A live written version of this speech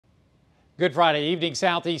Good Friday evening,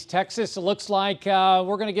 Southeast Texas. It looks like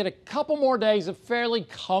we're going to get a couple more days of fairly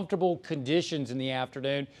comfortable conditions in the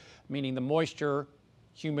afternoon, meaning the moisture,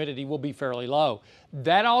 humidity will be fairly low.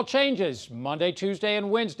 That all changes Monday, Tuesday, and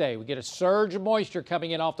Wednesday. We get a surge of moisture coming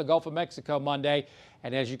in off the Gulf of Mexico Monday,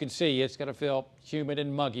 and as you can see, it's going to feel humid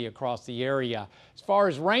and muggy across the area. As far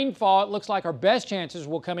as rainfall, it looks like our best chances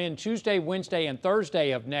will come in Tuesday, Wednesday, and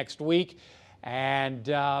Thursday of next week, and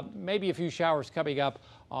maybe a few showers coming up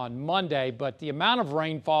on Monday, but the amount of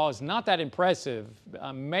rainfall is not that impressive.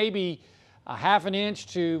 Maybe a half an inch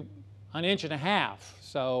to an inch and a half.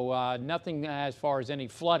 So nothing as far as any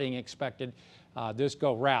flooding expected this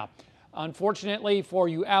go round. Unfortunately for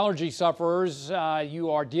you allergy sufferers, you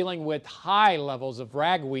are dealing with high levels of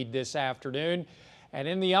ragweed this afternoon. And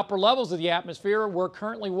in the upper levels of the atmosphere, we're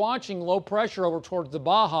currently watching low pressure over towards the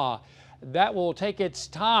Baja. That will take its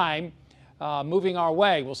time moving our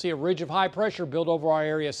way. We'll see a ridge of high pressure build over our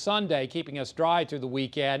area Sunday, keeping us dry through the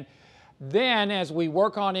weekend. Then as we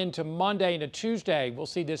work on into Monday into Tuesday, we'll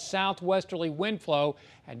see this southwesterly wind flow,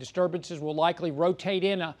 and disturbances will likely rotate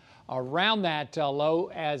in around that low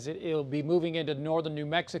as it'll be moving into northern New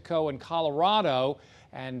Mexico and Colorado,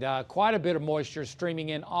 and quite a bit of moisture streaming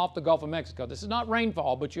in off the Gulf of Mexico. This is not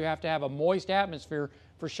rainfall, but you have to have a moist atmosphere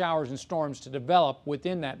for showers and storms to develop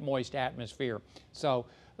within that moist atmosphere. So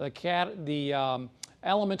the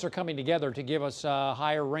elements are coming together to give us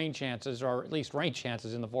higher rain chances, or at least rain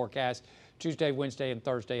chances in the forecast, Tuesday, Wednesday, and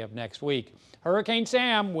Thursday of next week. Hurricane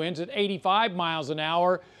Sam, winds at 85 miles an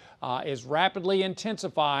hour, is rapidly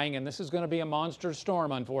intensifying, and this is going to be a monster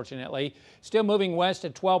storm, unfortunately. Still moving west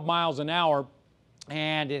at 12 miles an hour,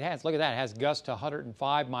 and it has, look at that, it has gusts to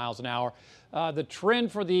 105 miles an hour. The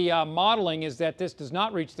trend for the modeling is that this does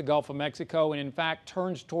not reach the Gulf of Mexico and, in fact,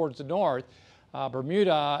 turns towards the north.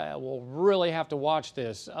 Bermuda will really have to watch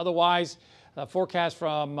this. Otherwise, the forecast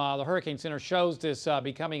from the Hurricane Center shows this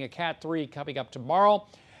becoming a Cat 3 coming up tomorrow,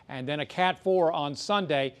 and then a Cat 4 on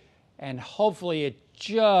Sunday, and hopefully it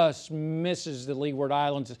just misses the Leeward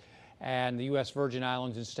Islands and the U.S. Virgin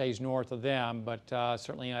Islands and stays north of them, but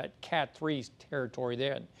certainly at Cat 3 territory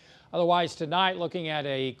there. Otherwise, tonight, looking at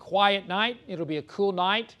a quiet night. It'll be a cool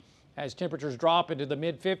night as temperatures drop into the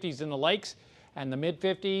mid-50s in the lakes and the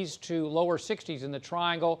mid-50s to lower 60s in the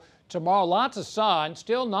triangle. Tomorrow, lots of sun,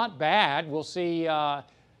 still not bad. We'll see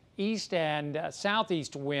east and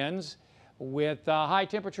southeast winds with high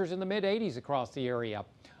temperatures in the mid-80s across the area.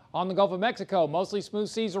 On the Gulf of Mexico, mostly smooth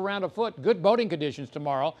seas around a foot. Good boating conditions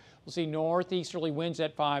tomorrow. We'll see northeasterly winds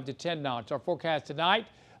at 5 to 10 knots. Our forecast tonight,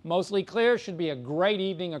 mostly clear. Should be a great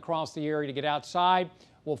evening across the area to get outside.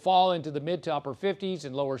 We'll fall into the mid to upper 50s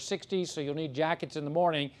and lower 60s, so you'll need jackets in the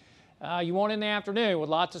morning. You won't in the afternoon with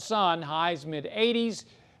lots of sun, highs mid-80s.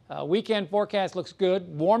 Weekend forecast looks good.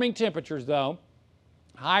 Warming temperatures, though.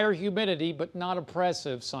 Higher humidity, but not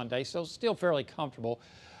oppressive Sunday, so still fairly comfortable.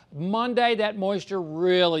 Monday, that moisture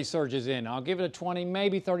really surges in. I'll give it a 20,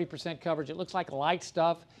 maybe 30% coverage. It looks like light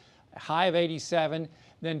stuff, high of 87.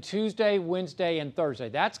 Then Tuesday, Wednesday, and Thursday.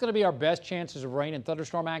 That's going to be our best chances of rain and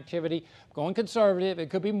thunderstorm activity. Going conservative. It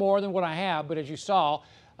could be more than what I have, but as you saw,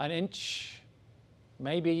 an inch,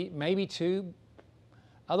 maybe two.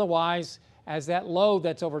 Otherwise, as that low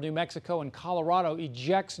that's over New Mexico and Colorado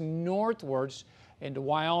ejects northwards into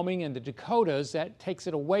Wyoming and the Dakotas, that takes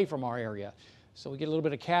it away from our area. So we get a little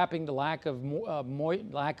bit of capping, the lack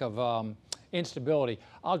of instability.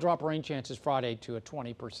 I'll drop rain chances Friday to a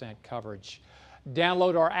 20% coverage.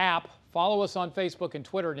 Download our app, follow us on Facebook and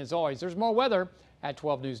Twitter, and as always, there's more weather at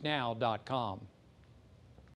 12newsnow.com.